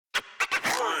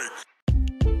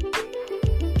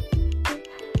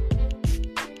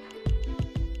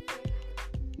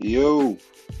Yo,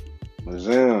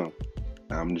 Mazam,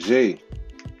 I'm Jay,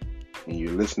 and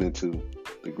you're listening to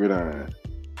The Gridiron.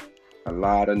 A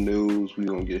lot of news. We're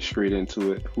going to get straight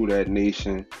into it. Who Dat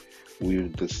Nation.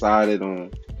 We've decided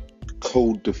on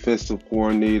co-defensive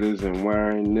coordinators and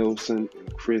Ryan Nielsen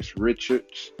and Chris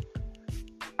Richards.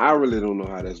 I really don't know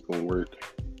how that's going to work.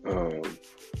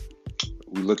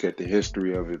 We look at the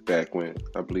history of it back when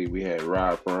I believe we had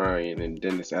Rob Ryan and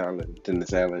Dennis Allen.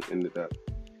 Dennis Allen ended up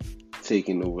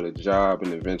taking over the job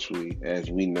and eventually, as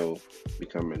we know,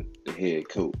 becoming the head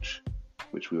coach,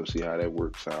 which we'll see how that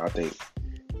works out. I think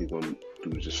he's going to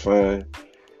do just fine.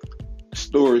 The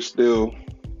story still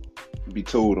be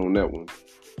told on that one,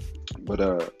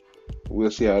 but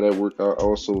we'll see how that works out.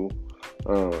 Also,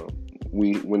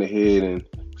 we went ahead and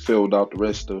filled out the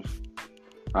rest of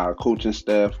our coaching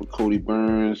staff with Cody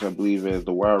Burns, I believe, as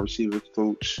the wide receiver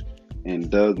coach, and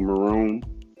Doug Marrone.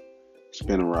 It's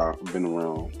been around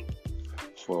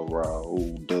for a while,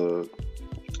 old Doug.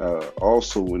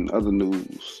 Also, in other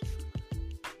news,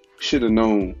 should have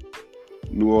known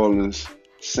New Orleans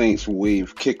Saints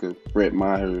wave kicker Brett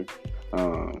Maher.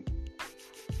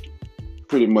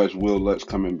 Pretty much Will Lutz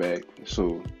coming back,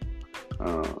 so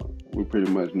we pretty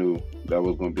much knew that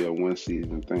was going to be a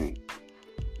one-season thing.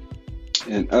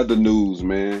 In other news,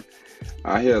 man,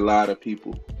 I hear a lot of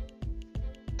people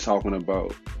talking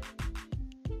about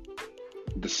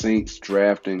the Saints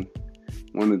drafting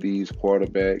one of these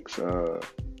quarterbacks,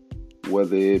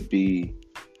 whether it be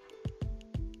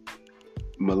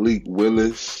Malik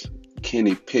Willis,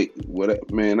 Kenny Pickett, whatever.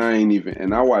 Man, I ain't even,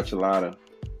 and I watch a lot of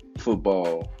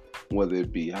football, whether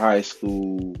it be high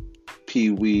school,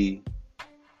 pee-wee,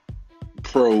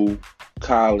 pro,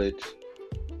 college.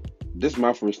 This is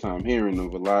my first time hearing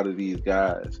of a lot of these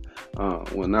guys.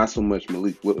 Well, not so much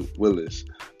Malik Willis.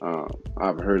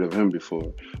 I've heard of him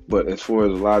before. But as far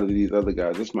as a lot of these other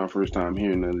guys, this is my first time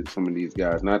hearing of some of these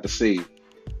guys. Not to say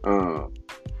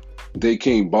they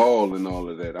can't ball and all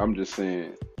of that. I'm just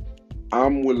saying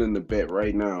I'm willing to bet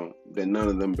right now that none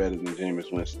of them better than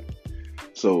Jameis Winston.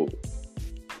 So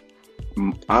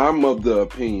I'm of the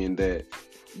opinion that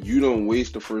you don't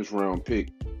waste a first round pick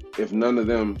if none of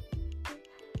them.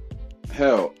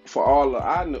 Hell, for all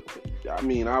I know, I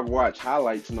mean, I've watched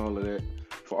highlights and all of that.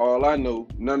 For all I know,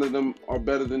 none of them are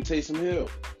better than Taysom Hill.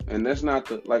 And that's not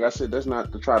like I said, that's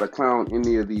not to try to clown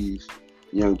any of these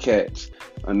young cats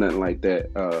or nothing like that.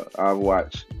 I've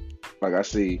watched, like I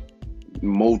say,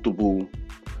 multiple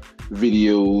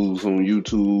videos on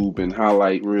YouTube and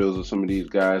highlight reels of some of these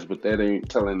guys, but that ain't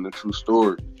telling the true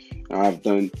story. I've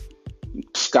done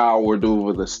scoured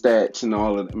over the stats and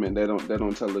all of that. Man, they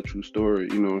don't tell the true story.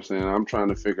 You know what I'm saying? I'm trying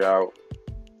to figure out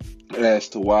as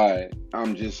to why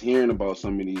I'm just hearing about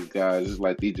some of these guys. It's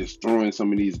like they just throwing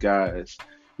some of these guys,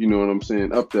 you know what I'm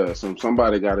saying, up there. So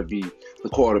somebody got to be the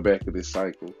quarterback of this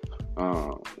cycle.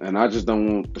 And I just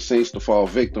don't want the Saints to fall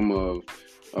victim of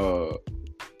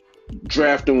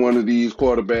drafting one of these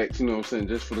quarterbacks, you know what I'm saying,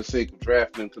 just for the sake of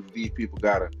drafting, because these people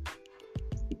got to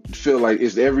feel like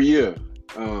it's every year.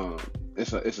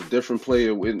 It's a different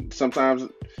player. Sometimes,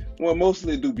 well,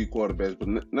 mostly they do be quarterbacks, but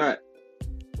not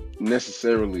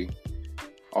necessarily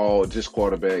all just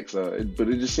quarterbacks. But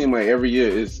it just seems like every year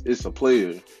it's a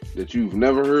player that you've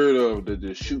never heard of that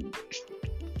just shoot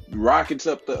rockets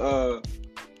up the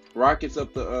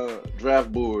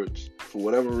draft boards for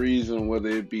whatever reason, whether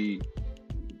it be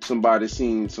somebody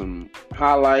seen some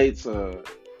highlights. I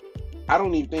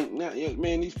don't even think,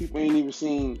 man, these people ain't even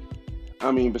seen. I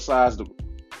mean, besides the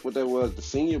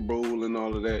Senior Bowl and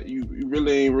all of that, you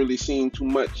really ain't really seen too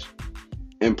much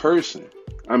in person.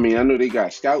 I mean, I know they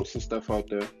got scouts and stuff out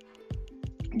there,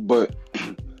 but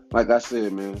like I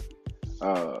said, man,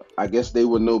 I guess they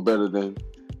would know better than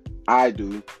I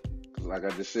do. Like I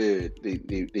just said,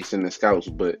 they send the scouts,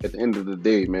 but at the end of the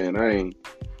day, man,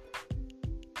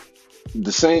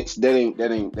 the Saints, that ain't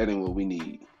what we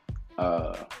need.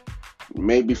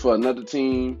 Maybe for another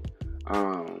team,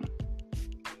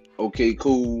 okay,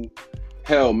 cool.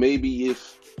 Hell, maybe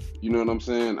if, you know what I'm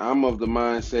saying, I'm of the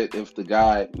mindset if the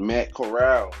guy, Matt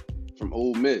Corral from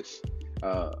Ole Miss,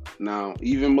 now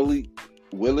even Malik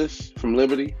Willis from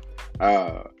Liberty,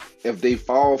 if they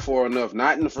fall far enough,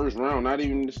 not in the first round, not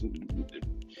even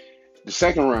the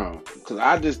second round, because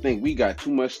I just think we got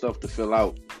too much stuff to fill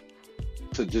out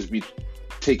to just be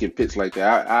taking picks like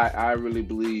that. I really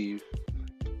believe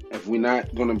if we're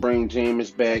not going to bring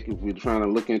Jameis back, if we're trying to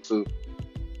look into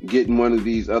getting one of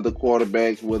these other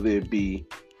quarterbacks, whether it be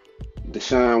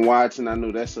Deshaun Watson, I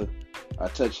know that's a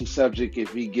touchy subject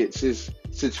if he gets his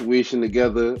situation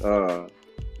together.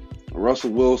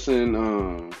 Russell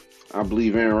Wilson. I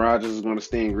believe Aaron Rodgers is going to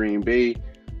stay in Green Bay.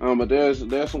 But there's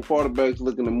some quarterbacks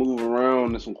looking to move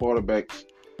around, and some quarterbacks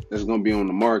that's going to be on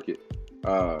the market.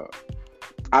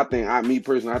 Me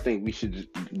personally, I think we should just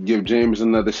give James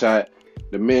another shot.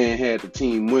 The man had the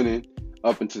team winning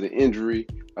up into the injury.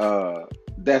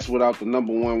 That's without the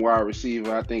number one wide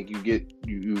receiver. I think you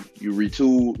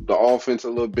retool the offense a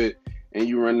little bit and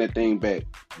you run that thing back.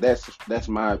 That's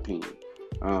my opinion.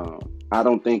 I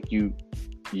don't think you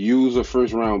use a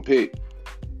first round pick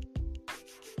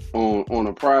on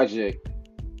a project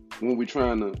when we're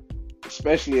trying to,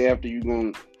 especially after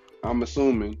I'm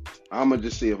gonna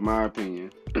just say of my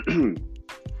opinion.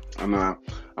 I'm not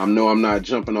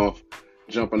jumping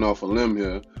off a limb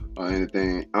here or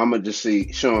anything. I'm gonna just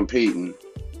say Sean Payton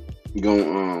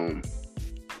gonna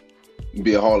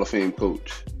be a Hall of Fame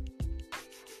coach.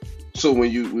 So when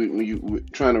you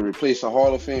trying to replace a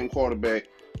Hall of Fame quarterback,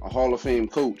 a Hall of Fame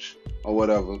coach, or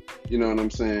whatever, you know what I'm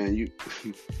saying?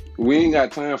 We ain't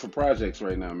got time for projects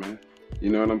right now, man. You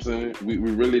know what I'm saying? We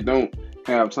really don't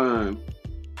have time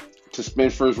to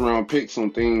spend first round picks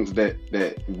on things that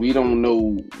we don't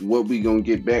know what we gonna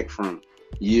get back from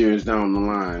years down the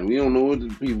line. We don't know what the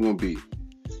people gonna be.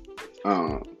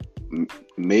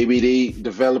 Maybe they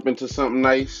develop into something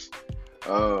nice.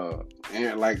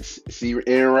 And like see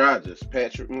Aaron Rodgers,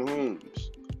 Patrick Mahomes,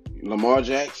 Lamar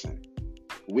Jackson.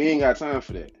 We ain't got time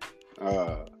for that.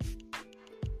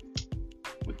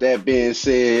 With that being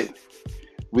said,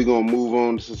 we're gonna move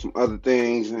on to some other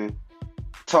things and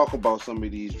talk about some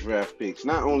of these draft picks,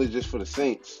 not only just for the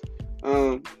Saints,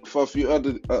 for a few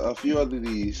other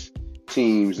these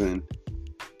teams, and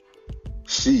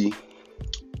see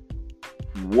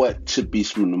what should be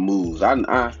some of the moves. I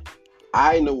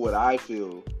know what I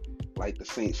feel like the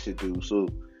Saints should do. So,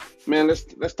 man,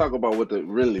 let's talk about what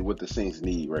the Saints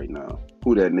need right now.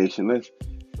 Who that nation?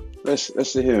 Let's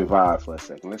sit here and vibe for a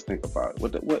second. Let's think about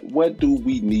it. What do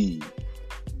we need?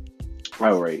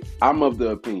 All right, I'm of the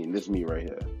opinion. This is me right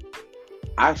here.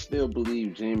 I still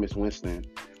believe Jameis Winston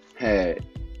had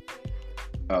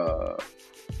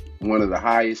one of the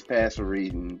highest passer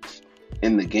ratings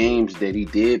in the games that he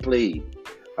did play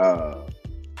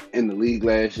in the league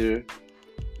last year.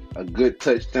 A good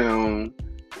touchdown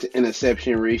to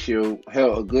interception ratio.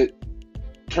 Hell, a good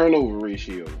turnover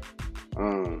ratio.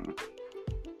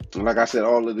 Like I said,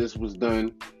 all of this was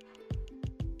done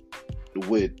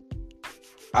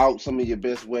without some of your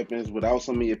best weapons, without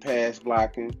some of your pass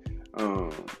blocking.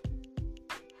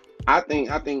 I think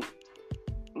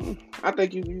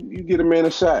you get a man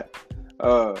a shot.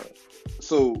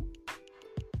 So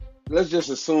let's just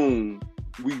assume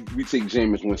we take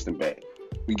Jameis Winston back.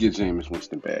 We get Jameis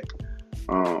Winston back.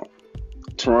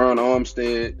 Teron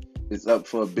Armstead is up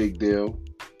for a big deal.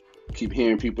 Keep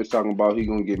hearing people talking about he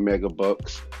gonna get mega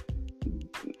bucks.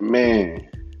 Man,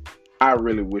 I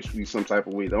really wish we some type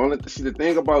of way. The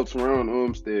thing about Teron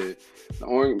Armstead,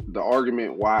 the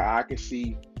argument why I could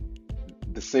see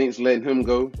the Saints letting him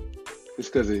go is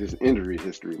because of his injury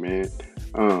history, man.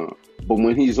 But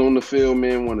when he's on the field,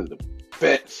 man, one of the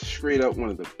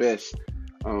best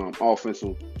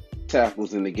offensive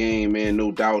tackles in the game, man.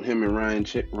 No doubt, him and Ryan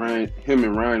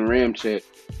Ramczyk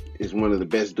is one of the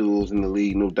best duels in the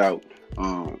league, no doubt.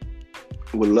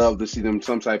 Would love to see them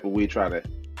some type of way try to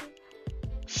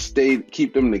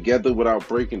keep them together without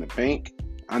breaking the bank.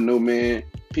 I know, man,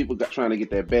 people trying to get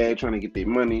that bag, trying to get their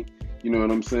money. You know what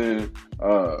I'm saying?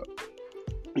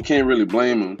 You can't really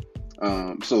blame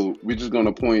them. So we're just going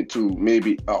to point to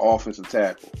maybe an offensive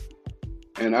tackle.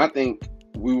 And I think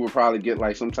we would probably get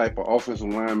like some type of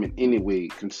offensive lineman anyway,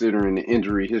 considering the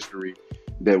injury history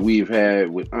that we've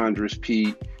had with Andres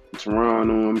Pete,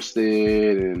 Teron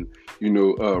Armstead, and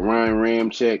Ryan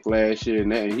Ramczyk last year,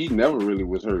 and he never really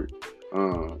was hurt.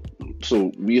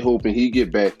 So we hoping he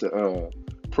get back to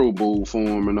Pro Bowl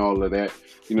form and all of that.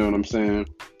 You know what I'm saying?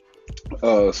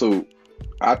 So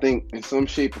I think in some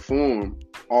shape or form,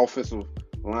 offensive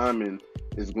lineman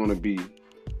is going to be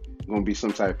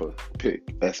some type of pick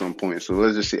at some point. So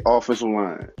let's just say offensive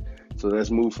line. So let's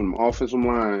move from offensive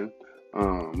line.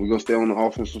 We're going to stay on the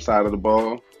offensive side of the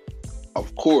ball.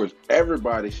 Of course,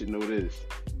 everybody should know this.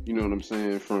 You know what I'm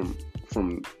saying? From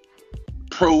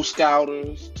pro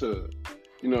scouters to,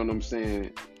 you know what I'm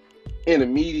saying,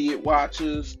 intermediate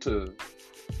watchers to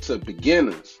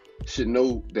beginners should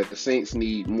know that the Saints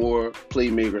need more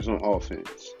playmakers on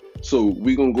offense. So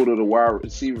we're going to go to the wide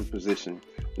receiver position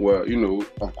where,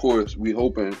 of course, we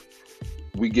hoping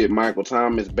we get Michael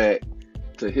Thomas back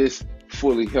to his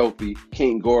fully healthy,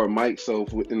 can't guard Mike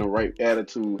self in the right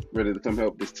attitude, ready to come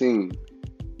help this team.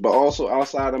 But also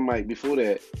outside of Mike, before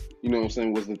that, you know what I'm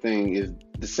saying, was the thing is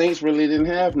the Saints really didn't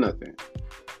have nothing.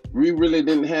 We really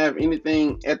didn't have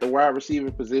anything at the wide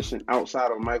receiver position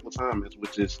outside of Michael Thomas,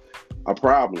 which is a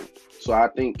problem. So I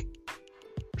think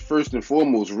first and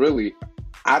foremost, really,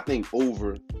 I think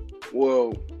over.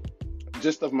 Well,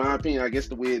 just of my opinion, I guess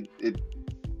the way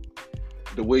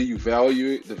you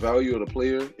value it, the value of the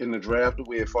player in the draft, the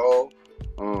way it falls.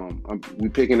 We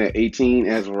picking at 18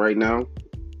 as of right now.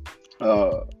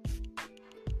 Uh,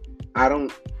 I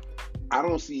don't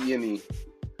see any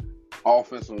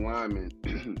offensive linemen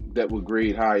that would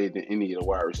grade higher than any of the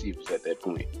wide receivers at that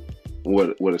point.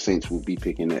 What the Saints will be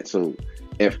picking at. So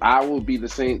if I will be the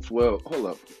Saints, well, hold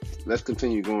up. Let's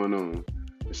continue going on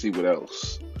and see what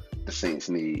else the Saints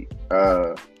need.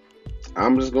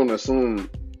 I'm just gonna assume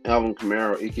Alvin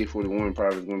Kamara, AK-41,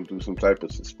 probably is gonna do some type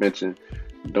of suspension.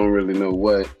 Don't really know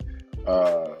what.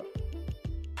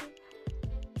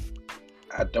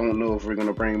 I don't know if we're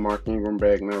gonna bring Mark Ingram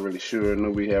back. Not really sure. I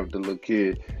know we have the little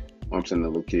kid. I'm saying the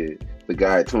little kid, the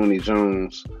guy Tony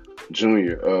Jones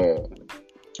Jr.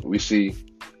 We see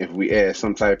if we add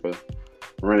some type of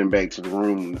running back to the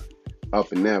room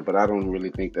up in there, but I don't really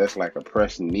think that's like a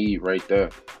pressing need right there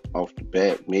off the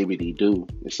bat. Maybe they do.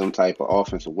 It's some type of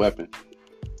offensive weapon,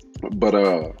 but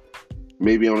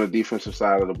maybe on the defensive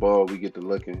side of the ball we get to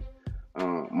looking.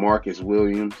 Marcus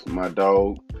Williams, my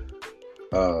dog.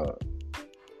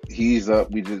 He's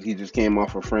up. He just came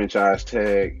off a franchise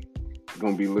tag.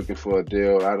 Gonna be looking for a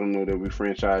deal. I don't know that we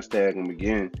franchise tag him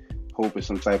again. Hoping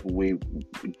some type of way.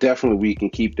 Definitely we can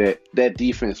keep that. That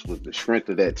defense was the strength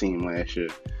of that team last year.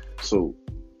 So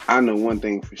I know one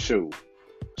thing for sure.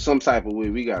 Some type of way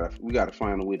we gotta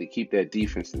find a way to keep that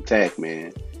defense intact,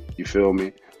 man. You feel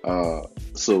me?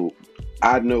 So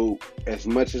I know as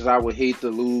much as I would hate to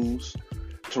lose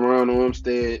Teron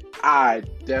Armstead, I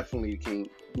definitely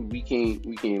can't. We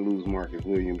can't lose Marcus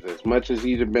Williams. As much as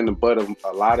he's been the butt of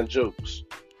a lot of jokes,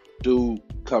 dude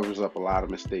covers up a lot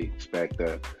of mistakes back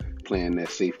there playing that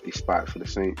safety spot for the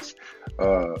Saints.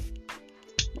 But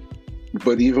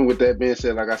even with that being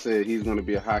said, like I said, he's going to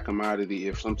be a high commodity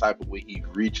if some type of way he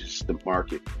reaches the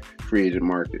market, free agent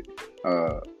market.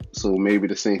 So maybe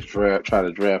the Saints try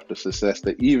to draft a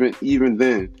successor. Even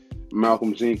then,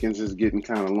 Malcolm Jenkins is getting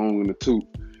kind of long in the tooth.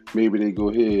 Maybe they go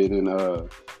ahead and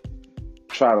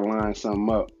try to line something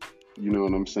up. You know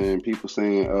what I'm saying? People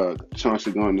saying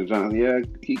Chauncey Gardner-Johnson, yeah,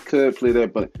 he could play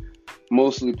that, but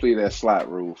mostly play that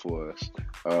slot role for us.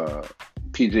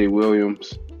 PJ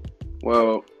Williams,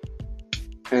 well,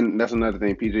 and that's another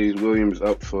thing. PJ Williams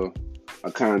up for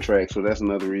a contract, so that's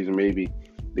another reason maybe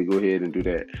they go ahead and do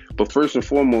that. But first and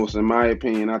foremost, in my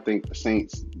opinion, I think the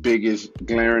Saints' biggest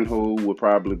glaring hole would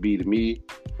probably be, to me,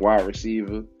 wide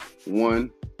receiver, 1,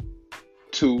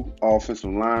 2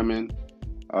 offensive linemen,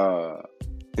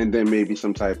 and then maybe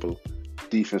some type of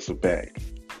defensive back.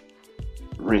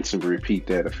 Rinse and repeat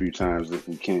that a few times if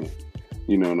we can.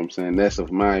 You know what I'm saying? That's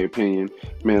of my opinion.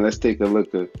 Man, let's take a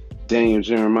look at Daniel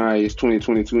Jeremiah's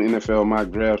 2022 NFL Mock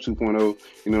Draft 2.0.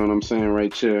 You know what I'm saying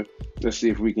right here. Let's see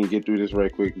if we can get through this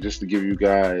right quick just to give you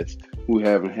guys who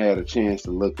haven't had a chance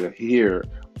to look at, hear,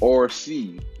 or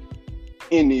see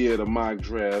any of the mock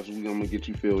drafts. I'm going to get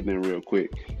you filled in real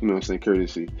quick. You know what I'm saying?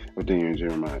 Courtesy of Daniel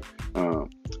Jeremiah.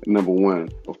 Number 1,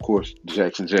 of course,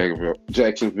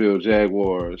 Jacksonville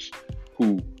Jaguars,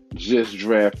 who just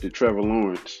drafted Trevor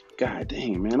Lawrence. God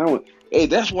dang, man.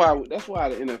 That's why the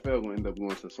NFL gonna end up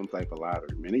going to some type of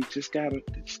lottery, man. They just got a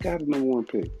number 1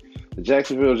 pick. The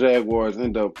Jacksonville Jaguars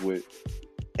end up with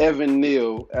Evan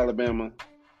Neal, Alabama.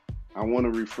 I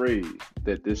want to rephrase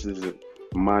that this is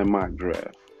my mock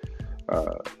draft.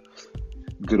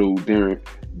 Good old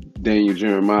Daniel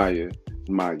Jeremiah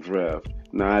mock draft.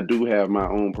 Now I do have my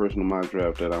own personal mock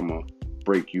draft that I'm gonna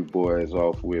break you boys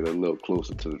off with a little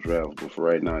closer to the draft, but for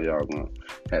right now, y'all gonna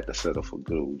have to settle for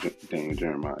good old Daniel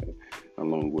Jeremiah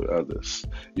along with others.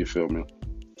 You feel me?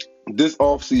 This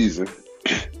offseason,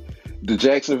 the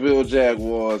Jacksonville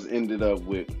Jaguars ended up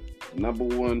with number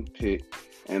 1 pick,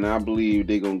 and I believe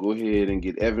they're gonna go ahead and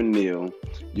get Evan Neal.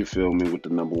 You feel me? With the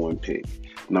number 1 pick.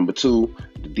 Number 2,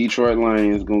 the Detroit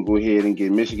Lions gonna go ahead and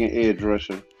get Michigan edge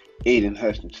rusher Aiden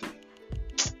Hutchinson.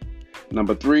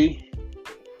 Number 3,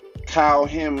 Kyle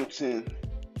Hamilton,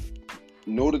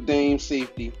 Notre Dame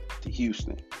safety to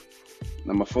Houston.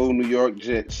 Number 4, New York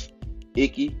Jets,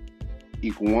 Ike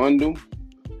Ekwonu,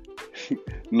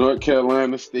 North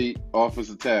Carolina State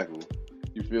offensive tackle.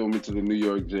 You feel me? To the New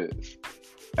York Jets.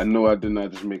 I know I did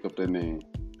not just make up that name.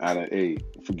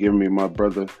 Forgive me, my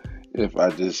brother, if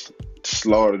I just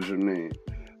slaughtered your name.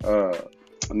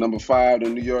 Number 5, the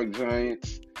New York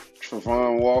Giants,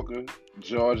 Travon Walker,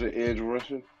 Georgia edge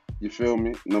rusher. You feel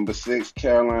me? Number 6,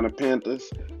 Carolina Panthers,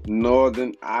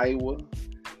 Northern Iowa,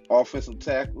 offensive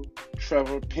tackle,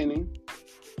 Trevor Penning.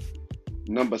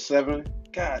 Number 7,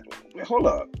 God, hold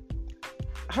up.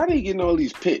 How are they getting all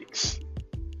these picks?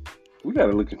 We got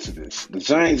to look into this. The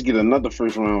Giants get another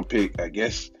first-round pick. I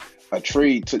guess a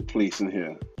trade took place in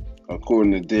here.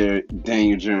 According to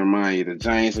Daniel Jeremiah, the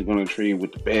Giants are going to trade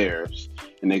with the Bears,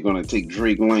 and they're going to take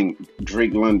Drake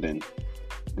London.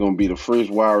 Going to be the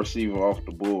first wide receiver off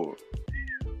the board.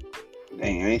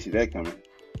 Dang, I ain't see that coming.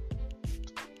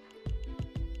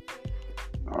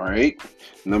 All right.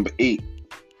 Number 8,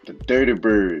 the Dirty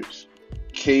Birds.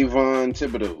 Kayvon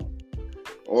Thibodeau,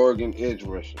 Oregon edge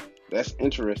rusher. That's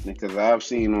interesting because I've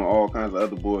seen on all kinds of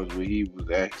other boards where he was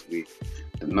actually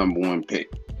the number 1 pick.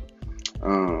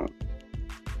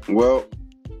 Well,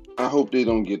 I hope they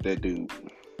don't get that dude.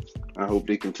 I hope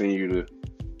they continue to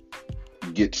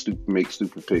make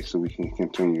stupid picks so we can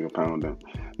continue to pound them.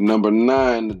 Number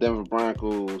 9, the Denver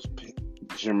Broncos pick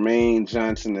Jermaine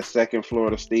Johnson, the 2nd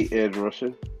Florida State edge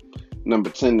rusher. Number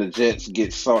 10, the Jets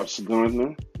get Sauce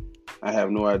Gardner. I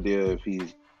have no idea if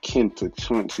he's kin to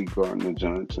Chauncey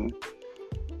Gardner-Johnson.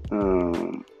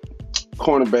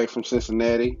 Cornerback from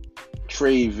Cincinnati,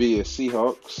 Trey via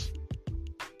Seahawks.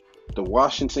 The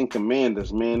Washington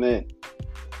Commanders, man,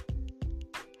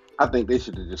 I think they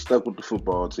should have just stuck with the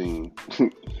football team.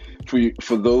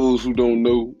 For those who don't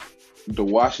know, the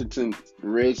Washington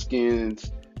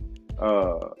Redskins,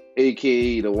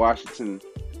 aka the Washington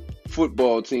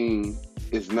football team,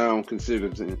 is now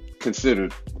considered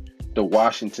the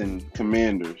Washington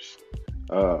Commanders.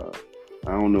 I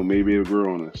don't know, maybe it'll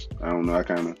grow on us. I don't know. I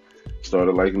kind of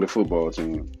started liking the football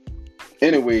team.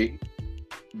 Anyway,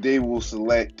 they will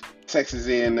select Texas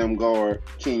A&M guard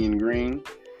Kenyon Green.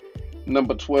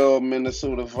 Number 12,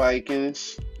 Minnesota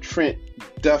Vikings, Trent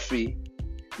McDuffie,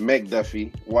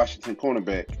 Washington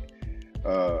cornerback.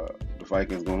 The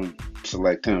Vikings going to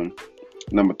select him.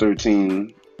 Number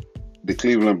 13, the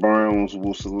Cleveland Browns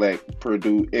will select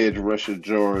Purdue edge rusher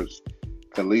George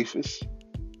Kalifas,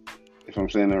 if I'm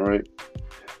saying that right.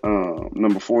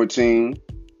 Number 14,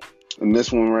 and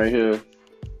this one right here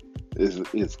is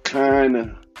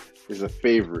a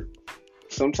favorite.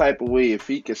 Some type of way, if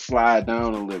he could slide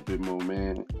down a little bit more,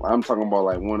 man. I'm talking about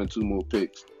like 1 or 2 more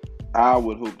picks. I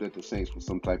would hope that the Saints would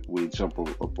some type of way jump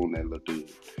up on that little dude.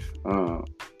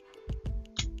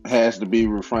 Has to be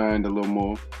refined a little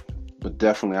more, but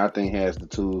definitely I think has the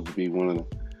tools to be one of the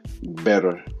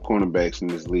better cornerbacks in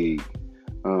this league.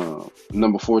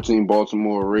 Number 14,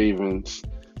 Baltimore Ravens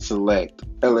select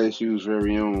LSU's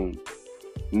very own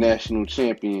national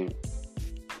champion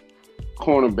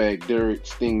cornerback Derek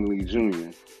Stingley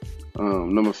Jr.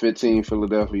 Number 15,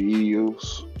 Philadelphia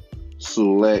Eagles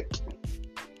select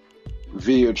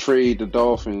via trade the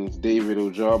Dolphins David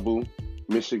Ojabo,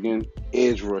 Michigan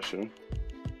edge rusher.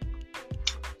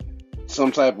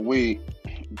 Some type of way,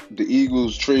 the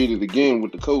Eagles traded again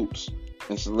with the Colts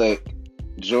and select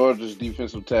Georgia's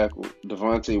defensive tackle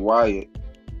Devontae Wyatt.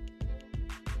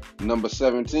 Number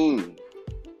 17,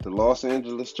 the Los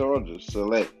Angeles Chargers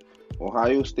select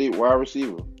Ohio State wide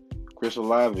receiver Chris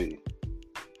Olave.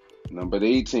 Number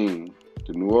 18,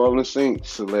 the New Orleans Saints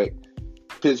select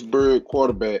Pittsburgh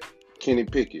quarterback Kenny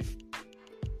Pickett.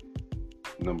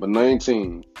 Number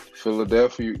 19,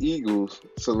 Philadelphia Eagles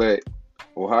select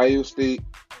Ohio State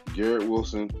Garrett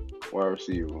Wilson wide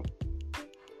receiver.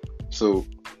 So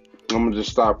I'm going to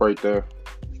just stop right there.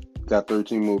 Got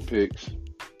 13 more picks.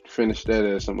 Finish that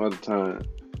at some other time.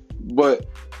 But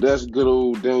that's good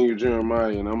old Daniel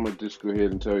Jeremiah, and I'm going to just go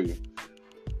ahead and tell you.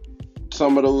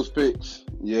 Some of those picks,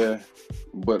 yeah,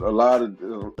 but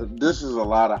this is a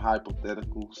lot of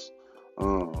hypotheticals.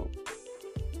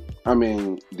 I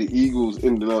mean, the Eagles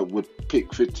ended up with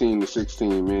pick 15 to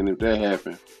 16, man. If that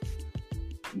happened,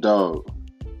 dog,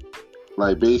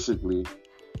 like basically,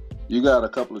 you got a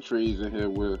couple of trades in here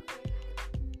where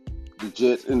the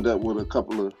Jets end up with a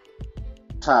couple of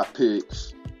top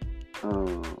picks.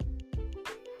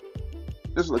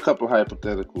 There's a couple of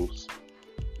hypotheticals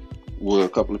where a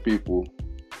couple of people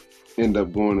end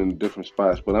up going in different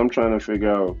spots, but I'm trying to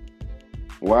figure out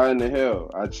why in the hell.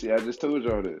 I just told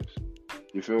y'all this.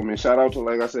 You feel me? Shout out to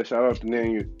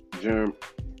Daniel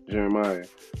Jeremiah.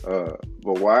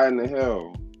 But why in the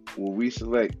hell will we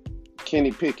select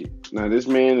Kenny Pickett? Now, this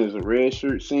man is a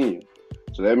redshirt senior,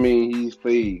 so that means he's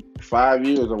played 5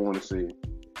 years, I want to say.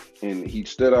 And he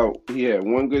stood out. He had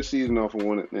one good season off of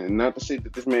one. And not to say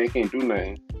that this man can't do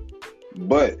nothing,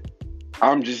 but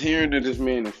I'm just hearing that this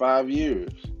man in 5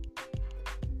 years.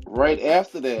 Right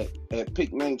after that, at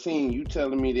pick 19, you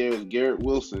telling me there's Garrett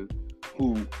Wilson,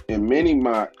 who in many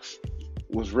mocks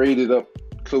was rated up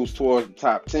close towards the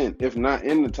top 10, if not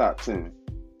in the top 10.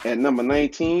 At number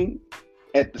 19,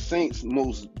 at the Saints'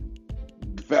 most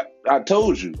I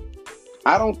told you.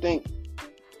 I don't think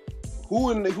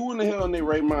who in the hell in their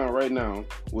right mind right now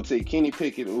will take Kenny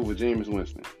Pickett over Jameis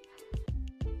Winston.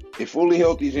 If fully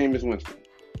healthy Jameis Winston.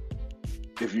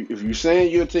 If you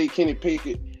saying you'll take Kenny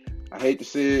Pickett, I hate to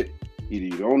say it, either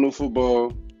you don't know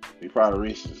football, you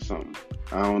probably racist or something.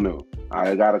 I don't know.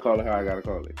 I gotta call it how I gotta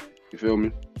call it. You feel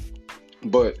me?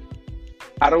 But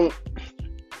I don't.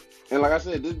 And like I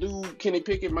said, this dude Kenny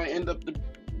Pickett might end up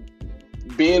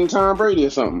being Tom Brady or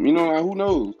something. You know, like, who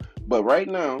knows? But right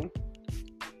now,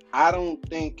 I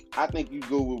think you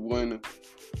go with one.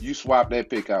 You swap that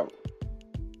pick out.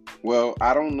 Well,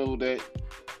 I don't know that.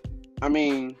 I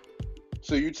mean,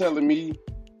 so you telling me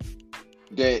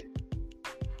that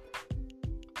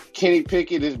Kenny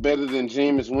Pickett is better than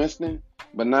Jameis Winston,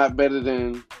 but not better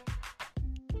than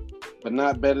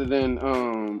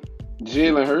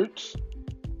Jalen Hurts?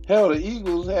 Hell, the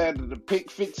Eagles had the pick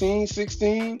 15,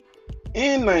 16,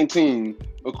 and 19,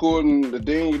 according to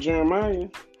Daniel Jeremiah.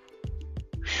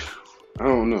 I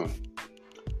don't know.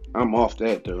 I'm off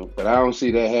that though, but I don't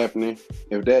see that happening.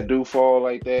 If that do fall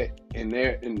like that, and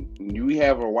you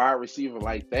have a wide receiver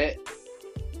like that,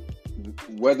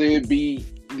 whether it be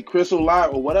Chris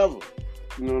Olave or whatever,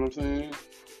 you know what I'm saying?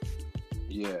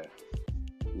 Yeah,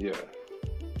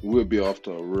 we'll be off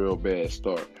to a real bad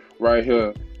start right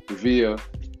here via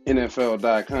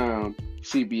NFL.com,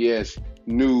 CBS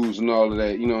News, and all of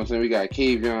that. You know what I'm saying? We got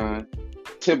Kayvon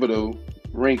Thibodeaux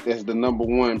ranked as the number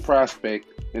 1 prospect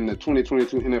in the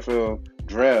 2022 NFL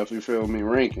draft, you feel me,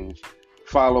 rankings,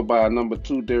 followed by number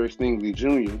 2, Derek Stingley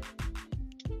Jr.,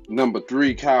 number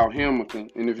 3, Kyle Hamilton.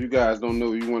 And if you guys don't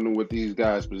know, you wonder what these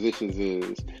guys' positions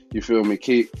is, you feel me,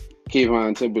 Kayvon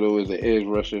Thibodeaux is an edge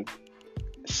rusher,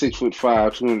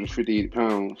 6'5", 258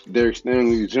 pounds. Derek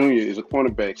Stingley Jr. is a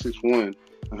cornerback, 6'1",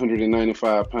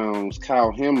 195 pounds.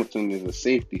 Kyle Hamilton is a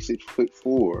safety,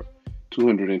 6'4",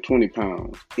 220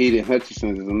 pounds. Aiden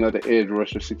Hutchinson is another edge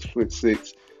rusher,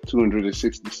 6'6",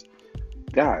 260.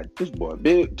 God, this boy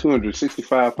big,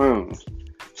 265 pounds.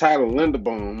 Tyler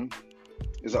Linderbaum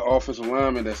is an offensive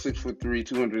lineman that's 6'3",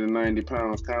 290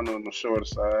 pounds, kind of on the shorter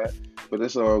side, but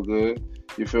it's all good.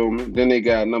 You feel me? Then they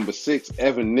got number 6,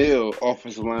 Evan Neal,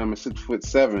 offensive lineman,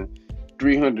 6'7",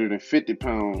 350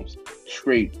 pounds,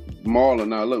 straight mauler.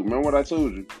 Now look, remember what I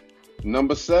told you?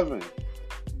 Number 7.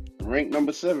 Ranked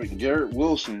number 7, Garrett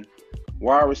Wilson,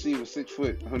 wide receiver, 6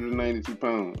 foot, 192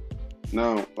 pounds.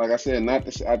 Now, like I said,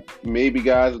 maybe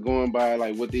guys are going by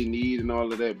like what they need and all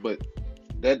of that, but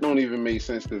that don't even make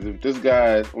sense, because if this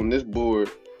guy on this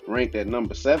board ranked at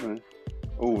number 7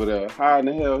 over there, how in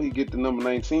the hell he get to number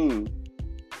 19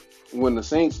 when the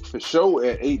Saints for sure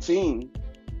at 18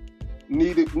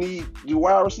 need your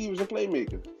wide receivers and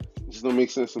playmakers? It just don't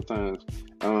make sense sometimes.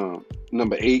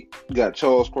 Number 8, you got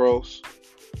Charles Cross,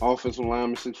 offensive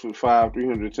lineman, 6'5",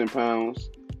 310 pounds.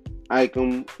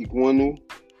 Ikem Ekwonu,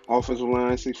 offensive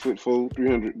line, 6'4",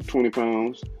 320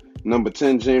 pounds. Number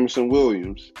 10, Jameson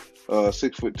Williams,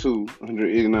 6'2",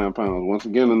 189 pounds. Once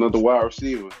again, another wide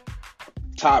receiver.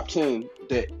 Top 10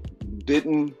 that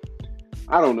didn't,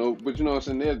 I don't know, but you know what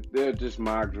I'm saying? They're just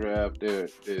mock draft. They're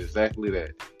exactly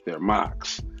that. They're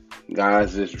mocks.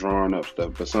 Guys just drawing up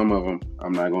stuff. But some of them,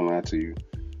 I'm not going to lie to you,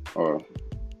 are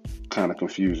kind of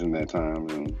confusing at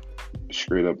times and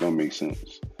straight up don't make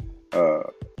sense.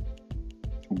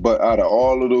 But out of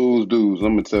all of those dudes,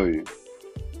 I'm going to tell you,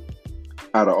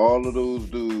 out of all of those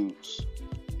dudes,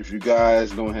 if you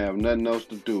guys don't have nothing else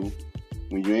to do,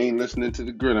 when you ain't listening to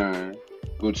the gridiron,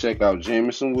 go check out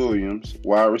Jameson Williams,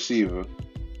 wide receiver.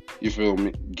 You feel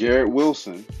me? Garrett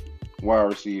Wilson, wide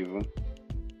receiver.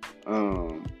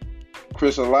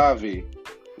 Chris Olave,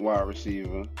 wide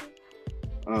receiver.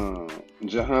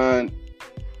 Jahan,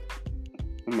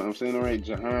 I'm saying it right,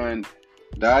 Jahan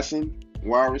Dotson,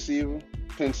 wide receiver,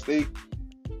 Penn State.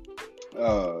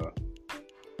 Let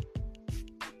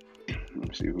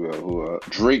me see who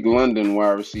Drake London,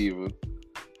 wide receiver.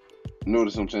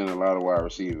 Notice I'm saying a lot of wide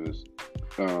receivers.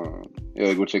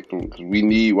 Yeah, go check them, because we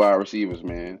need wide receivers,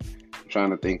 man. I'm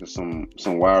trying to think of some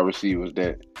wide receivers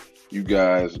that you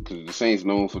guys, because the Saints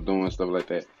known for doing stuff like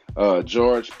that.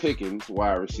 George Pickens,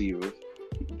 wide receiver.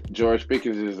 George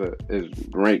Pickens is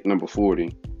ranked number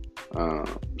 40,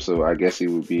 so I guess he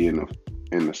would be in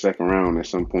the second round at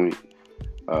some point.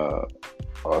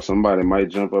 Or somebody might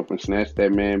jump up and snatch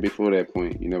that man before that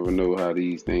point. You never know how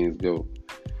these things go.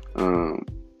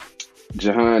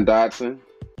 Jahan Dotson,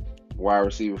 wide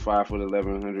receiver, 5'11",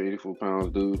 184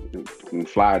 pounds, dude, and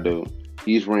fly dude.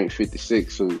 He's ranked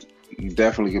 56, so you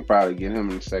definitely could probably get him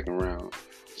in the second round.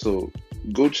 So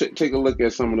go take a look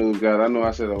at some of those guys. I know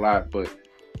I said a lot, but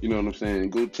You know what I'm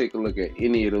saying? Go take a look at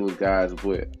any of those guys.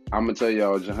 But I'm gonna tell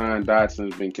y'all, Jahan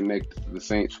Dotson's been connected to the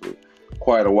Saints for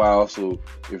quite a while. So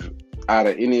if out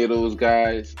of any of those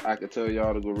guys, I could tell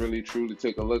y'all to go really truly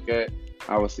take a look at,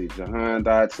 I would say Jahan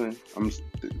Dotson. I'm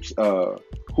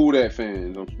who that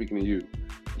fans? I'm speaking to you.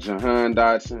 Jahan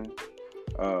Dotson,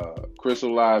 Chris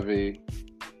Olave,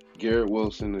 Garrett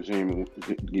Wilson, and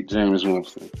Jameis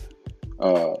Winston.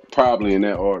 Probably in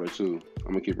that order too.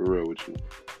 I'm gonna keep it real with you.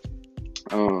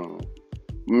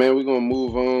 Man, we're gonna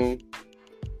move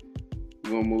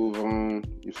on.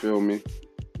 You feel me?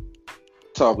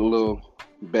 Talk a little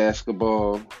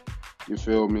basketball. You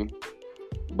feel me?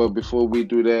 But before we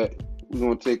do that, we're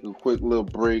gonna take a quick little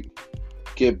break.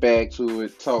 Get back to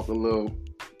it. Talk a little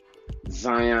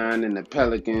Zion and the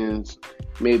Pelicans.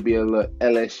 Maybe a little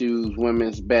LSU's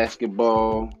women's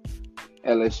basketball.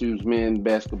 LSU's men's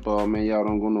basketball. Man, y'all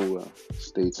don't go nowhere.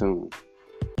 Stay tuned.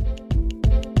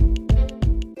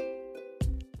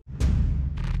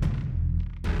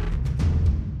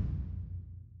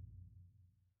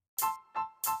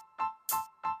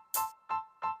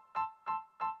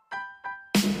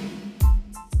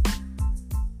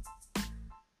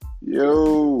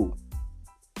 Yo,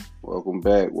 welcome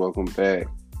back.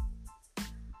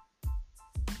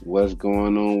 What's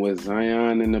going on with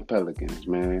Zion and the Pelicans,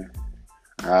 man?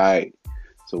 Alright,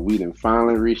 so we done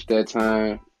finally reached that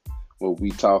time where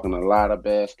we talking a lot of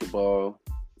basketball,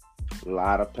 a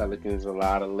lot of Pelicans, a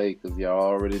lot of Lakers. Y'all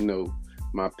already know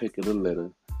my pick of the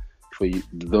litter. For you,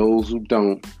 those who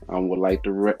don't, I would like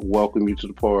to welcome you to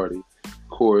the party. Of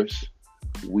course,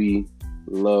 we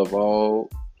love all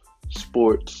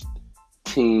sports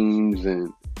teams,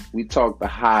 and we talk the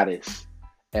hottest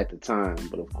at the time.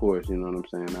 But of course, you know what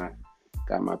I'm saying, I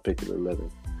got my pick of the litter.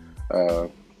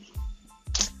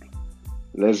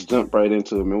 Let's jump right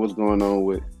into it, man. What's going on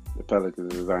with the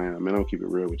Pelicans and Zion? Man, I'm keep it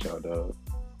real with y'all, dog.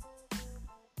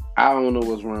 I don't know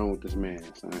what's wrong with this man,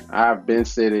 son. I've been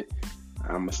said it.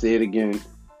 I'm gonna say it again.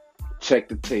 Check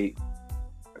the tape.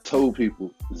 I told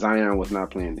people Zion was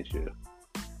not playing this year.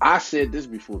 I said this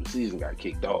before the season got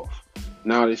kicked off.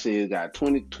 Now they say it's got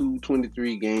 22,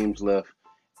 23 games left,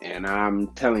 and I'm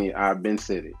telling you, I've been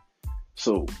said it.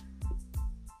 So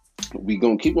we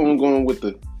gonna keep on going with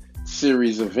the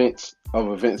series of events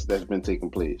that's been taking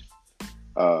place.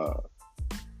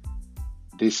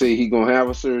 They say he gonna have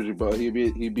a surgery, but he'll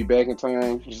be back in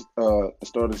time to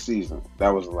start the season. That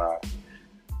was a lie.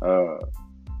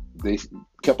 They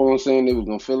kept on saying they was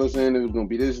gonna fill us in. It was gonna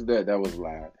be this and that. That was a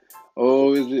lie.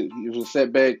 Oh, it was a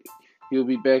setback. He'll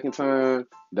be back in time.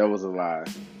 That was a lie.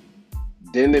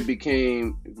 Then it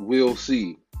became, we'll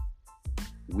see.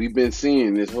 We've been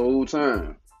seeing this whole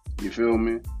time. You feel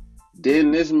me?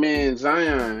 Then this man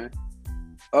Zion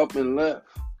up and left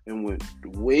and went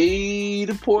way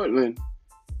to Portland.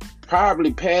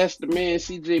 Probably passed the man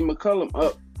CJ McCollum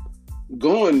up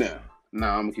going there.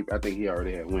 I think he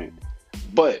already had went.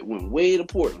 But went way to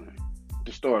Portland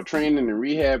to start training and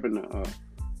rehabbing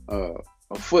a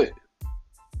foot.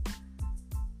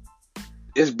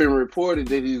 It's been reported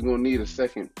that he's going to need a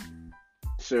second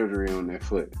surgery on that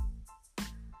foot.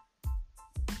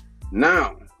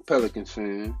 Now, Pelicans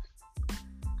fans,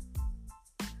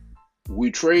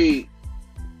 we trade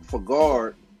for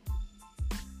guard,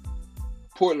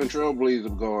 former Portland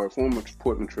Trailblazer guard,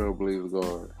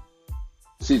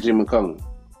 CJ McCollum.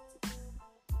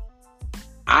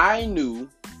 I knew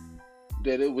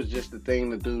that it was just the thing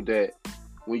to do, that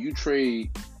when you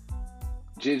trade,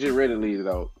 JJ Redick leads it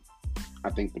out, I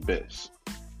think the best.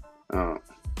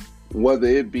 Whether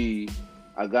it be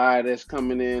a guy that's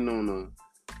coming in on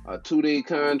a 2-day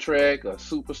contract, a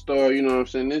superstar, you know what I'm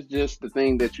saying? It's just the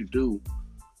thing that you do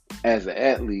as an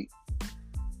athlete,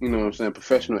 you know what I'm saying?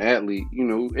 Professional athlete, you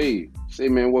know, hey, say,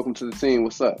 man, welcome to the team,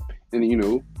 what's up? And, you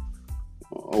know,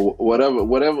 or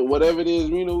whatever it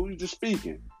is, you know, we just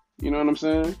speaking, you know what I'm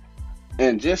saying?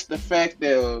 And just the fact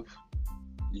of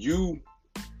you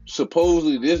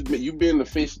supposedly you being the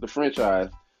face of the franchise,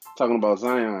 talking about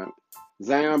Zion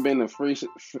being the face of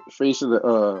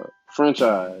the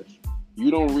franchise, you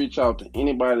don't reach out to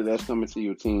anybody that's coming to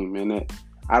your team, man. That,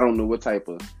 I don't know what type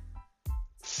of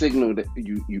signal that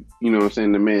you know what I'm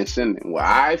saying, the man sending. Well,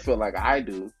 I feel like I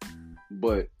do,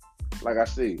 but like I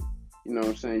say, you know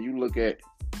what I'm saying, you look at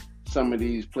some of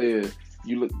these players,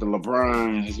 you look the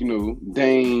LeBrons, you know,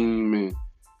 Dame and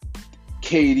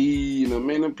KD, you know,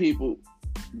 man, them people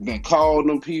that called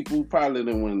them people probably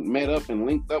then when met up and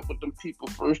linked up with them people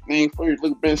first thing first.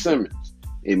 Look at Ben Simmons.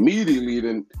 Immediately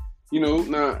then, you know,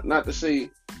 not to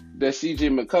say that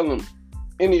CJ McCollum,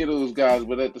 any of those guys,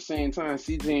 but at the same time,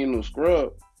 CJ ain't no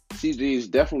scrub. CJ is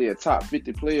definitely a top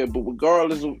 50 player, but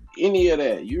regardless of any of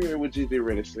that, you heard what JJ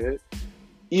Redick said.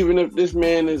 Even if this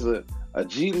man is a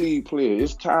G League player,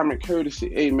 it's time and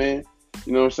courtesy. Hey, man,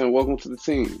 you know what I'm saying? Welcome to the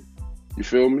team. You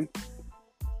feel me?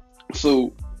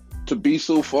 So, to be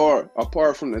so far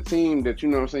apart from the team that, you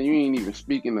know what I'm saying, you ain't even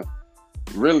speaking to,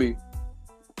 really,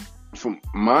 from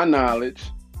my knowledge,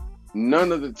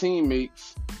 none of the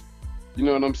teammates, you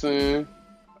know what I'm saying?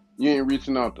 You ain't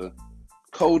reaching out to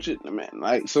coach it, man.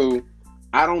 Like, so,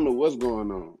 I don't know what's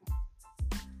going on.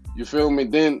 You feel me?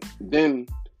 Then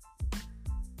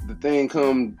the thing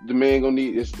come, the man gonna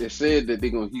need. It said that he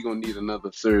gonna need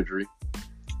another surgery.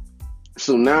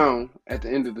 So now, at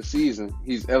the end of the season,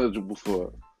 he's eligible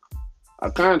for a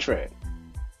contract.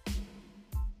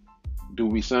 Do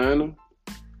we sign him?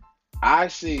 I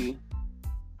see.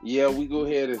 Yeah, we go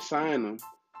ahead and sign him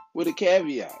with a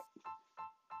caveat.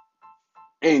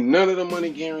 Ain't none of the money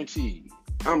guaranteed.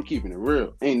 I'm keeping it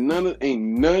real. Ain't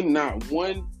none, not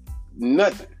one,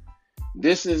 nothing.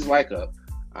 This is like a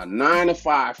 9 to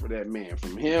 5 for that man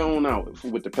from here on out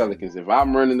with the Pelicans. If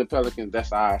I'm running the Pelicans, that's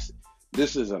how I see.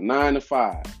 This is a 9 to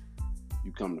 5.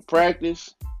 You come to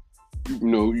practice. You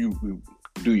know, you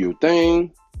do your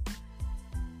thing.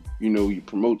 You know, you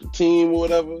promote the team or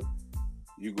whatever.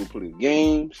 You go play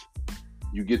games.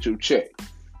 You get your check.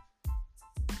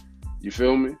 You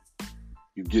feel me?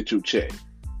 You get your check.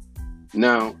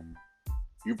 Now,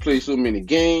 you play so many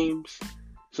games,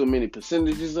 so many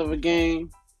percentages of a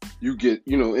game, you get,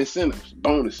 you know, incentives,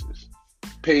 bonuses,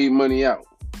 paid money out.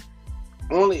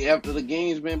 Only after the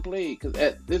game's been played. Because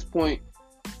at this point,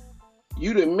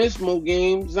 you done missed more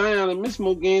games. Zion done missed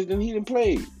more games than he done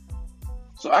played.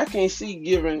 So I can't see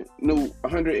giving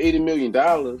 $180 million, you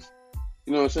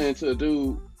know what I'm saying, to a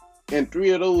dude, and 3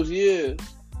 of those years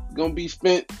gonna be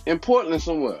spent in Portland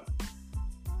somewhere.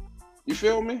 You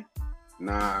feel me?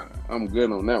 Nah, I'm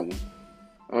good on that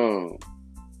one.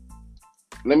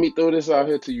 Let me throw this out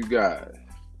here to you guys.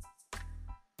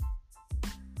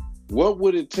 What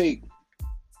would it take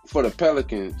for the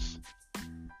Pelicans?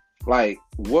 Like,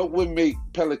 what would make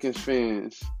Pelicans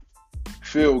fans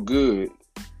feel good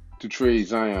to trade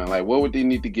Zion? Like, what would they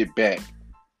need to get back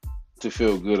to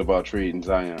feel good about trading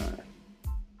Zion?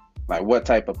 Like, what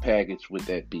type of package would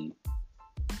that be?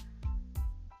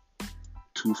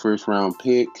 2 first-round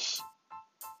picks,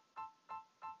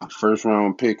 a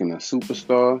first-round pick, and a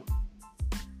superstar.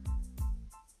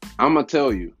 I'm gonna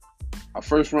tell you, a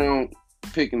first-round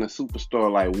pick and a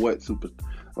superstar. Like what superstar?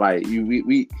 Like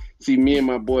we see, me and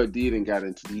my boy D and got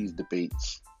into these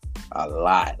debates a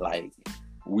lot. Like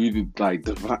we did, like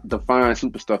define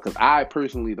superstar, because I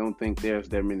personally don't think there's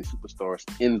that many superstars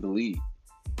in the league.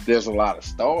 There's a lot of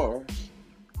stars,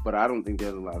 but I don't think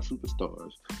there's a lot of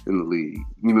superstars in the league.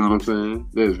 You know what I'm saying?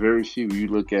 There's very few. You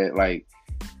look at, like,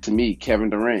 to me,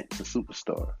 Kevin Durant's a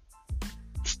superstar.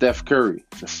 Steph Curry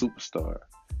is a superstar.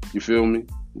 You feel me?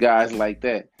 Guys like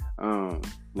that.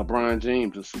 LeBron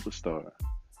James is a superstar.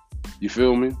 You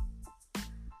feel me?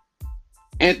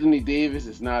 Anthony Davis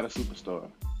is not a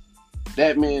superstar.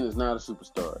 That man is not a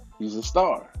superstar. He's a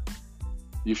star.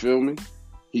 You feel me?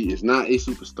 He is not a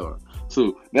superstar.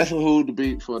 So that's a whole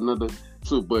debate for another.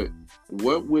 So, but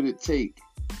what would it take?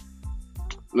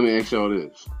 Let me ask y'all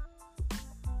this.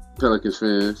 Pelicans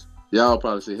fans, y'all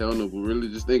probably say, hell no, but really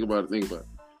just think about it.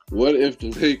 What if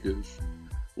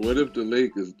the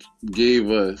Lakers gave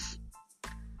us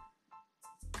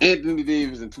Anthony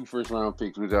Davis and 2 first-round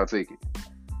picks? Would y'all take it?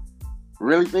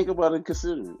 Really think about it and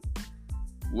consider it.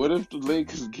 What if the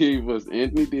Lakers gave us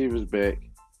Anthony Davis back,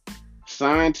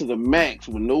 signed to the max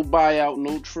with no buyout,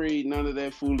 no trade, none of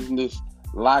that foolishness,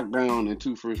 lockdown, and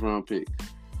 2 first-round picks?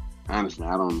 Honestly,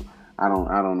 I don't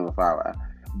know if I.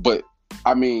 But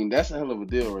I mean, that's a hell of a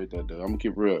deal right there, though. I'm gonna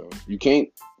keep real. You can't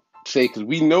say, because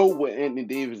we know what Anthony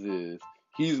Davis is.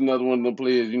 He's another one of the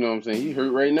players. You know what I'm saying? He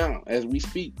hurt right now as we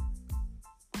speak.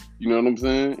 You know what I'm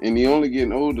saying? And he only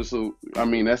getting older, so I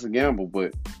mean that's a gamble,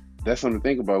 but that's something to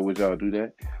think about. Would y'all do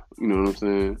that? You know what I'm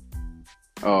saying?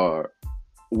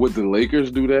 Would the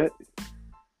Lakers do that?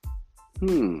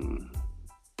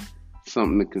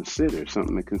 Something to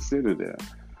consider there.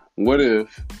 What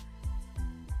if?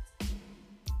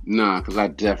 Nah, because I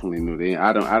definitely knew they.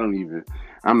 I'm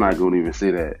not gonna even say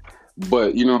that.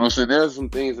 But you know what I'm saying? There's some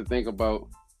things to think about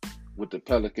with the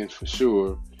Pelicans for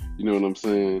sure. You know what I'm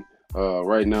saying?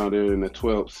 Right now they're in the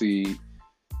 12th seed,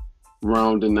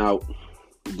 rounding out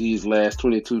these last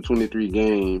 22, 23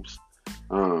 games.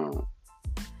 I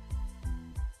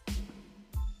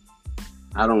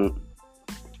don't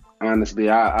honestly.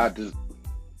 I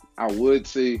would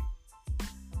say,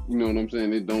 you know what I'm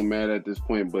saying, it don't matter at this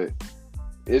point, but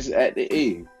it's at the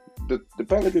A. the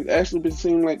Pelicans actually been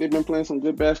seeming like they've been playing some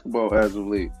good basketball as of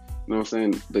late. You know what I'm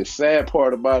saying? The sad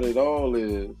part about it all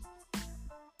is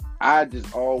I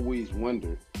just always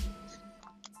wonder.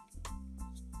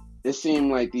 It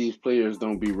seemed like these players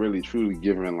don't be really truly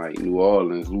giving like New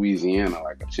Orleans, Louisiana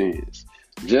like a chance.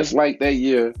 Just like that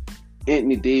year,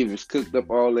 Anthony Davis cooked up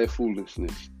all that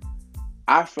foolishness.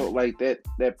 I felt like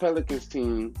that Pelicans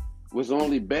team was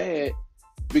only bad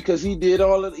because he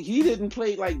didn't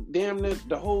play like damn near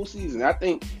the whole season. I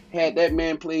think had that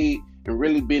man played and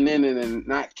really been in it and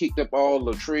not kicked up all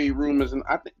the trade rumors, and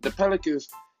I think the Pelicans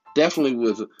definitely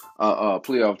was a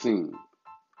playoff team.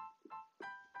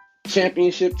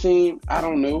 Championship team, I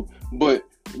don't know. But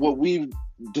what we've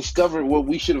discovered, what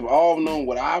we should have all known,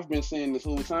 what I've been saying this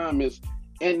whole time is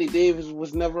Anthony Davis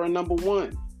was never a number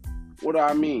one. What do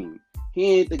I mean?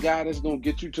 He ain't the guy that's gonna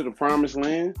get you to the promised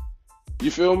land. You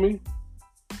feel me?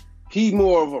 He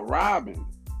more of a Robin.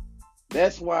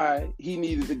 That's why he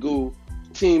needed to go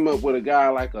team up with a guy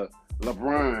like a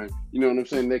LeBron, you know what I'm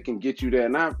saying, that can get you there.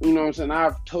 And you know what I'm saying,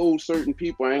 I've told certain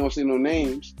people, I ain't gonna say no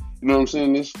names, you know what I'm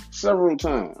saying, this several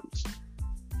times.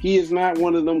 He is not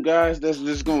one of them guys that's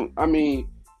just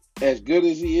as good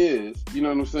as he is, you know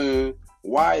what I'm saying,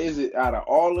 why is it out of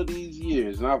all of these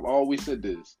years, and I've always said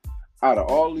this, out of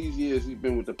all these years he's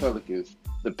been with the Pelicans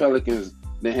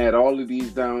they had all of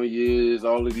these down years,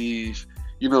 all of these,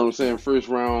 you know what I'm saying, first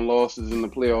round losses in the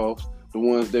playoffs, the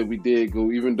ones that we did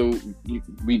go, even though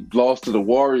we lost to the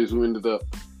Warriors, who ended up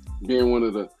being one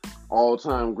of the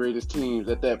all-time greatest teams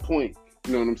at that point,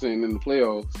 you know what I'm saying, in the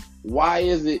playoffs. Why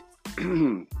is it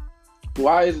the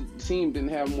team didn't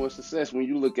have more success when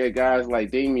you look at guys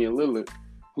like Damian Lillard,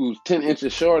 who's 10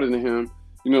 inches shorter than him,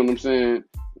 you know what I'm saying?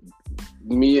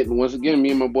 Me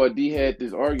and my boy D had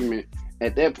this argument.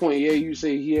 At that point, yeah, you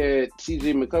say he had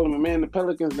CJ McCollum, but man, the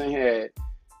Pelicans then had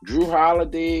Drew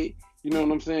Holiday, you know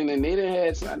what I'm saying? And they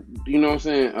didn't have, you know what I'm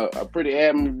saying, a pretty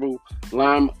admirable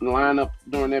lineup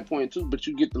during that point too. But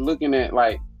you get to looking at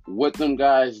like what them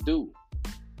guys do.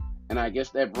 And I guess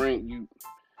that bring you,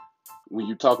 when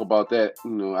you talk about that,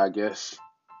 you know, I guess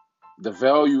the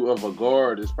value of a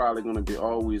guard is probably going to be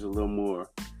always a little more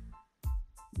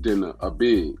than a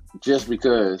big. Just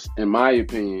because, in my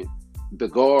opinion, the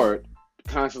guard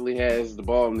constantly has the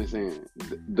ball in his hand.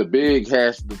 The big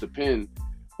has to depend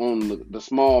on the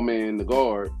small man, the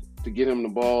guard, to get him the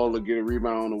ball or get a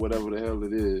rebound or whatever the hell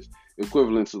it is,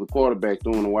 equivalent to the quarterback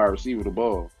throwing the wide receiver the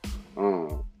ball.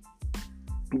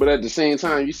 But at the same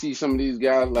time, you see some of these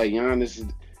guys like Giannis,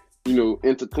 you know,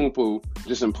 Antetokounmpo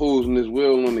just imposing his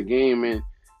will on the game, and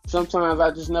sometimes I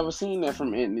just never seen that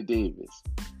from Anthony Davis.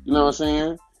 You know what I'm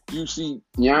saying? You see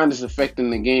Giannis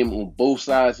affecting the game on both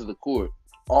sides of the court,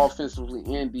 offensively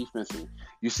and defensively.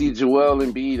 You see Joel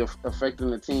Embiid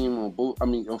affecting the team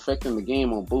affecting the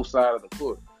game on both sides of the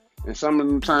court. And some of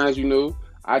them times, you know,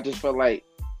 I just felt like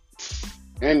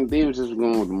Anthony Davis just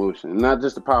going with the motion, not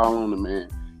just the power on the man.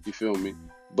 You feel me?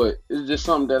 But it's just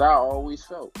something that I always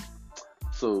felt.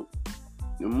 So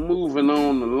moving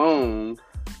on along,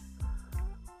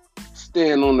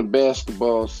 staying on the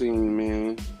basketball scene,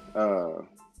 man.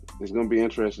 It's gonna be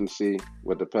interesting to see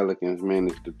what the Pelicans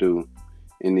managed to do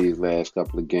in these last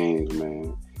couple of games,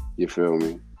 man. You feel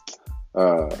me?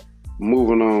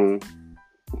 Moving on,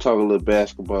 talk a little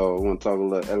basketball. I want to talk a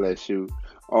little LSU.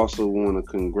 Also want to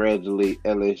congratulate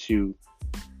LSU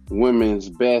women's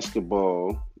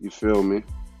basketball. You feel me?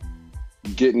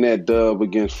 Getting that dub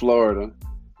against Florida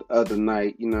the other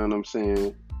night. You know what I'm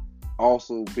saying?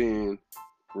 Also being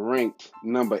ranked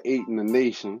number 8 in the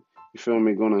nation. You feel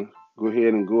me? Gonna go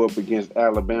ahead and go up against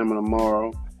Alabama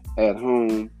tomorrow at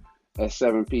home at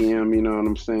 7 p.m. You know what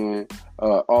I'm saying?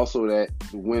 Also, that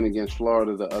win against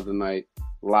Florida the other night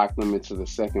locked them into the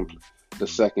second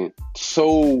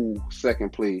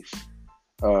place.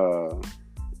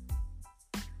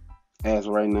 As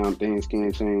right now, things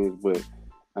can change, but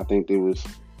I think they was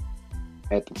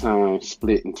at the time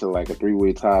split into like a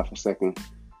 3-way tie for second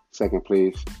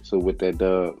place. So with that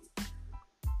dub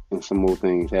and some more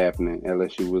things happening,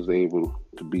 LSU was able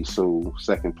to be sole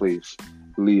second place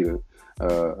leader.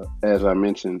 As I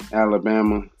mentioned,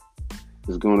 Alabama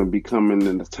is going to be coming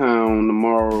into town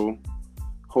tomorrow,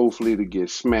 hopefully to get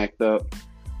smacked up.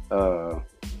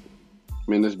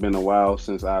 Man, it's been a while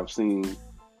since I've seen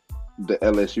the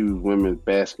LSU women's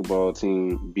basketball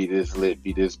team be this lit,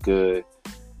 be this good.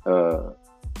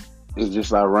 It's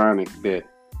just ironic that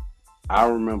I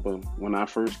remember when I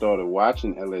first started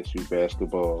watching LSU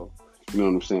basketball, you know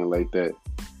what I'm saying, like that,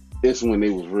 it's when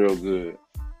they was real good.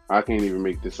 I can't even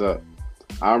make this up.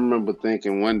 I remember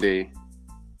thinking one day,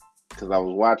 because I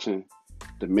was watching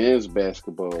the men's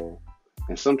basketball,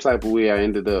 and some type of way I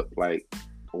ended up like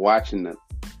watching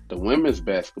the women's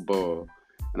basketball,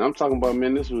 and I'm talking about,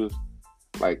 man, this was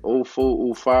like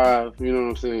 '04, '05. You know what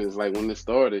I'm saying? It's like when it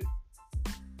started,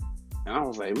 and I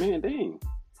was like, man, dang,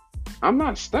 I'm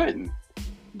not stunting.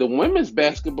 The women's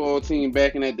basketball team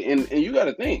back in that, and you got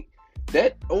to think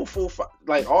that '04,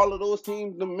 like all of those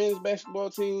teams, the men's basketball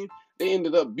team, they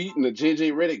ended up beating the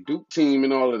JJ Redick Duke team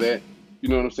and all of that. You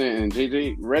know what I'm saying? And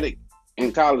JJ Redick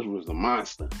in college was a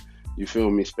monster. You feel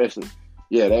me? Especially,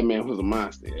 yeah, that man was a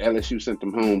monster. LSU sent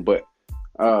them home, but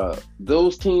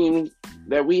those teams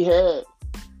that we had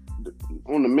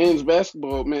on the men's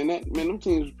basketball, man, them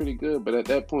teams were pretty good. But at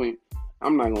that point,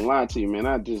 I'm not gonna lie to you, man.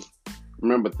 I just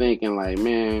remember thinking like,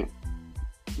 man,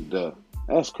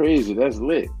 that's crazy. That's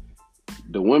lit.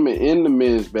 The women in the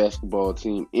men's basketball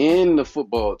team, in the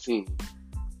football team,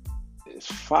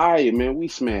 it's fire, man. We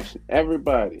smashing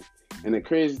everybody. And the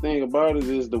crazy thing about it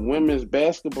is the women's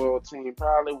basketball team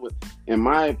probably was, in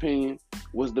my opinion,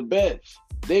 was the best.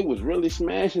 They was really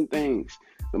smashing things.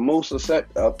 The most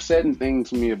upsetting thing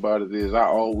to me about it is I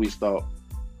always thought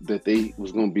that they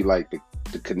was gonna be like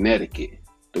the Connecticut,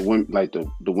 the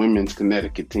women's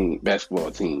Connecticut team,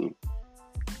 basketball team.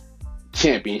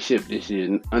 Championship this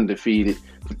year, undefeated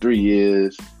for 3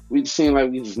 years. We just seemed like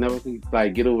we just never could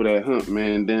like get over that hump,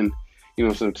 man. And then, you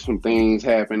know, some things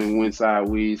happened and went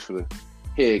sideways for the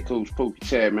head coach, Pokey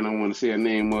Chapman. I want to say her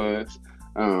name was.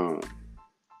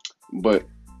 But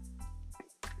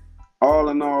all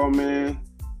in all, man,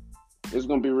 it's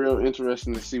gonna be real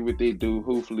interesting to see what they do.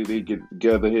 Hopefully they get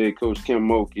together. Head coach Kim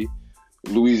Mulkey,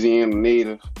 Louisiana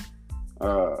native,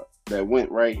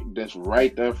 that's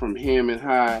right there from Hammond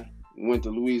High. Went to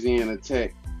Louisiana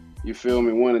Tech, you feel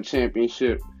me? Won a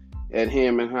championship at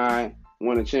Hammond High,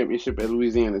 won a championship at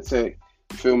Louisiana Tech,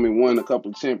 you feel me? Won a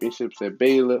couple of championships at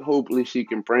Baylor. Hopefully she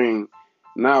can bring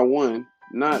not one,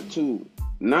 not two,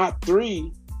 not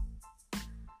three.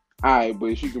 Alright,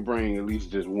 but she can bring at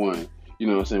least just one. You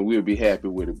know what I'm saying? We'll be happy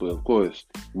with it. But of course,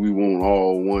 we want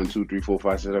all 1, 2, 3, 4,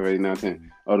 5, 6, 7, 8, 9,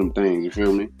 10 of them things, you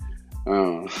feel me?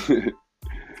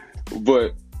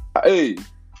 But hey,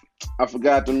 I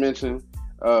forgot to mention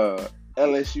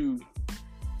LSU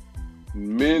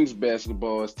men's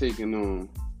basketball is taking on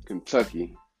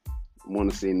Kentucky. I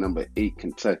want to say number 8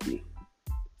 Kentucky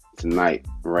tonight,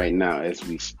 right now as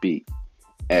we speak.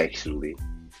 Actually,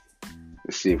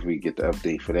 let's see if we get the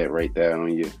update for that right there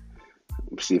on you.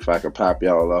 See if I can pop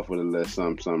y'all off with a little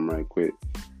something right quick.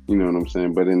 You know what I'm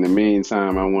saying? But in the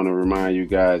meantime, I want to remind you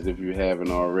guys, if you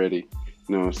haven't already, you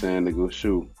know what I'm saying, to go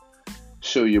show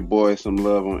your boy some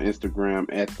love on Instagram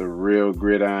at The Real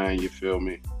Gridiron, you feel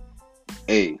me?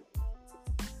 Hey,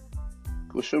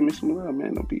 go show me some love,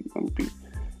 man.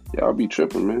 Y'all be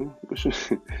tripping, man.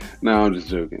 No, I'm just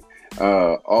joking.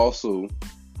 Also,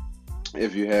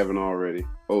 if you haven't already,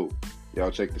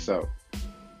 y'all check this out.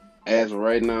 As of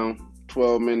right now,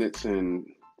 12 minutes and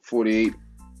 48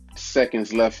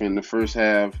 seconds left in the first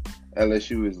half.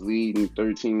 LSU is leading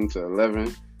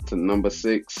 13-11 to number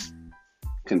 6,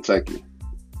 Kentucky.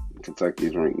 Kentucky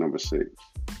is ranked number 6.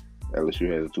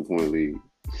 LSU has a 2-point lead.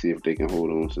 See if they can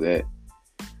hold on to that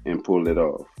and pull it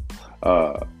off.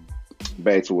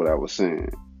 Back to what I was saying.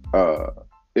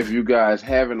 If you guys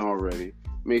haven't already,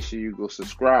 make sure you go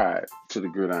subscribe to The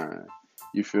Gridiron.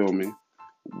 You feel me?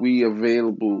 We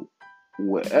available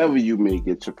wherever you may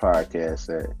get your podcast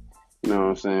at. You know what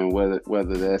I'm saying?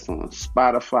 Whether that's on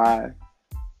Spotify,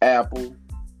 Apple,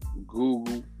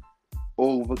 Google,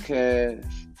 Overcast,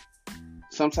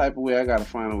 some type of way. I gotta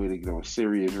find a way to get on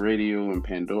Sirius Radio and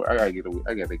Pandora. I gotta get on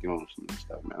some of this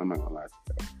stuff, man. I'm not gonna lie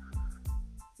to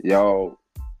y'all.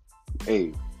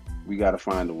 Hey, we gotta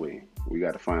find a way. We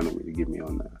gotta find a way to get me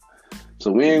on there.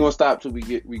 So we ain't gonna stop till we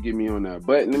get me on there.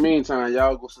 But in the meantime,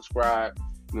 y'all go subscribe.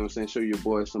 You know what I'm saying? Show your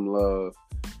boy some love.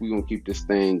 We gonna keep this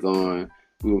thing going.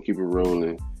 We gonna keep it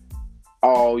rolling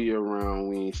all year round.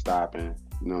 We ain't stopping.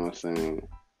 You know what I'm saying?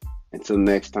 Until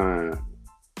next time,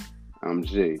 I'm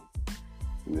Jay,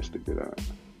 Mr. Gridiron.